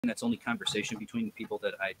that's only conversation between the people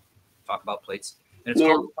that I talk about plates. And it's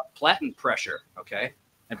called platen pressure, okay?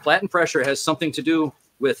 And platen pressure has something to do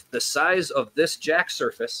with the size of this jack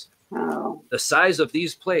surface, the size of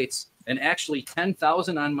these plates, and actually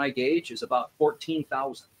 10,000 on my gauge is about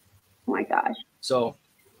 14,000. Oh my gosh. So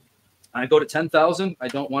I go to 10,000. I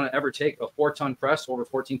don't want to ever take a 4-ton press over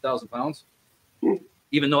 14,000 pounds.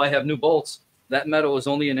 Even though I have new bolts, that metal is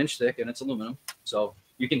only an inch thick and it's aluminum. So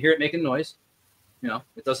you can hear it making noise. You know,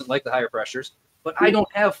 it doesn't like the higher pressures. But I don't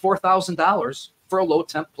have $4,000 for a low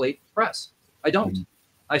temp plate press. I don't.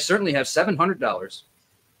 I certainly have $700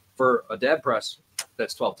 for a dab press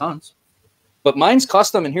that's 12 tons. But mine's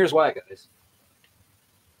custom, and here's why, guys.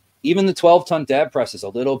 Even the 12-ton dab press is a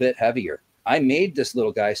little bit heavier. I made this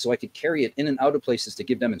little guy so I could carry it in and out of places to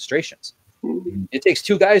give demonstrations. It takes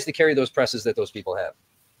 2 guys to carry those presses that those people have.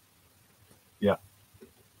 Yeah.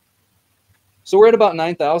 So we're at about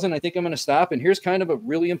 9,000. I think I'm going to stop. And here's kind of a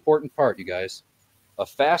really important part, you guys. A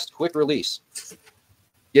fast, quick release.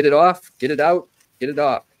 Get it off, get it out, get it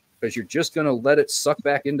off. Because you're just going to let it suck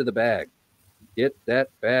back into the bag. Get that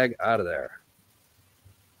bag out of there.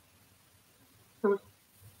 You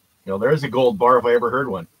know, there's a gold bar if I ever heard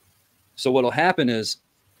one. So what'll happen is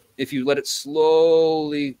if you let it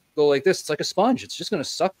slowly go like this, it's like a sponge. It's just going to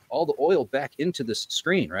suck all the oil back into this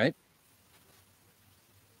screen, right?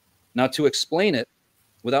 Now, to explain it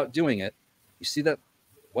without doing it, you see that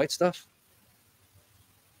white stuff?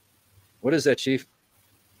 What is that, Chief?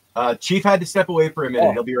 Chief had to step away for a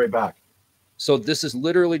minute. He'll be right back. So this is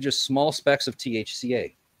literally just small specks of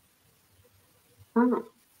THCA.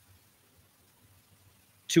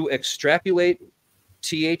 To extrapolate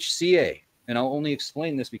THCA, and I'll only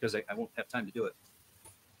explain this because I won't have time to do it.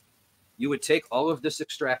 You would take all of this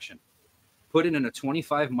extraction, put it in a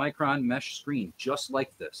 25 micron mesh screen, just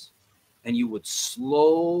like this, and you would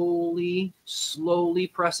slowly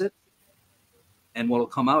press it, and what will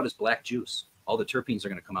come out is black juice. All the terpenes are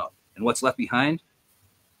going to come out, and what's left behind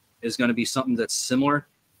is going to be something that's similar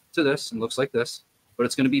to this and looks like this, but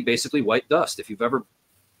it's going to be basically white dust. If you've ever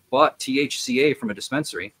bought THCA from a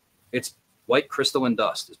dispensary, it's white crystalline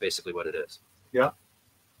dust is basically what it is. Yeah.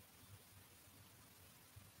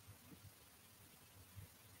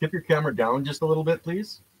 Keep your camera down just a little bit,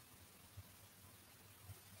 please.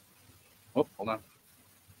 Oh, hold on.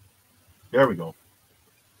 There we go.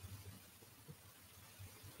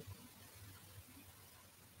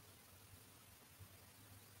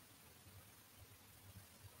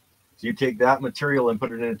 So you take that material and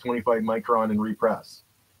put it in a 25 micron and repress.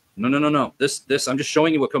 No. This I'm just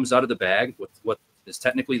showing you what comes out of the bag with what is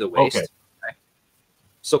technically the waste. Okay.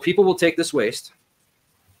 So people will take this waste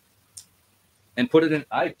and put it in.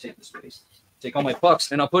 I take this waste, take all my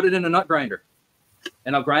pucks, and I'll put it in a nut grinder,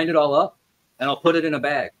 and I'll grind it all up, and I'll put it in a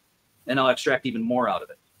bag, and I'll extract even more out of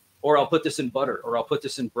it. Or I'll put this in butter, or I'll put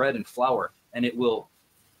this in bread and flour, and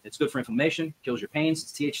it's good for inflammation, kills your pains.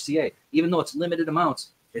 It's THCA. Even though it's limited amounts,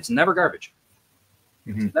 it's never garbage.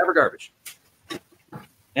 It's never garbage.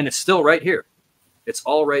 And it's still right here. It's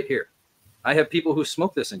all right here. I have people who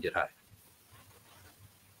smoke this and get high.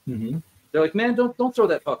 They're like, man, don't throw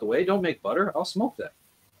that puck away. Don't make butter. I'll smoke that.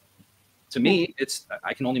 To me,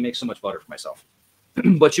 I can only make so much butter for myself.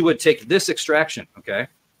 But you would take this extraction, okay,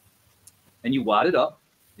 and you wad it up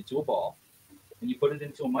into a ball, and you put it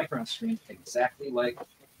into a micron screen exactly like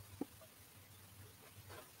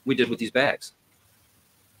we did with these bags.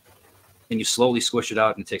 And you slowly squish it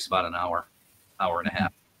out, and it takes about an hour and a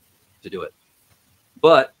half to do it.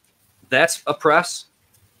 But that's a press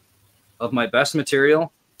of my best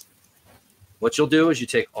material. What you'll do is you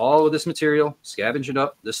take all of this material, scavenge it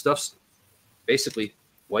up. This stuff's basically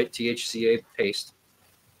white THCA paste,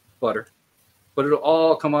 butter, but it'll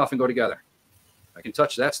all come off and go together. I can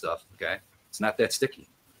touch that stuff, okay? It's not that sticky.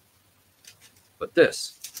 But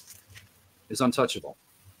this is untouchable.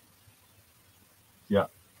 Yeah.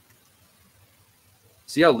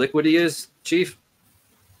 See how liquidy is, Chief?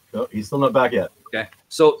 No, he's still not back yet. Okay.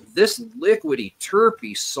 So this liquidy,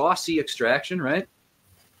 terpy, saucy extraction, right?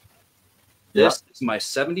 This is my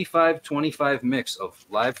 75-25 mix of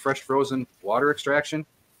live, fresh, frozen water extraction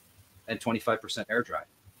and 25% air dry.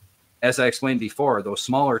 As I explained before, those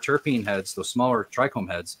smaller terpene heads, those smaller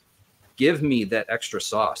trichome heads, give me that extra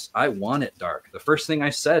sauce. I want it dark. The first thing I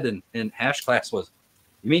said in hash class was,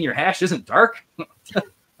 "You mean your hash isn't dark?"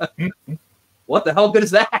 What the hell good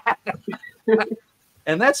is that?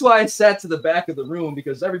 And that's why I sat to the back of the room,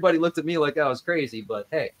 because everybody looked at me like I was crazy. But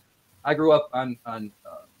hey, I grew up on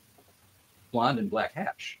blonde and black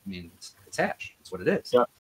hash. I mean, it's hash. That's what it is. Yeah.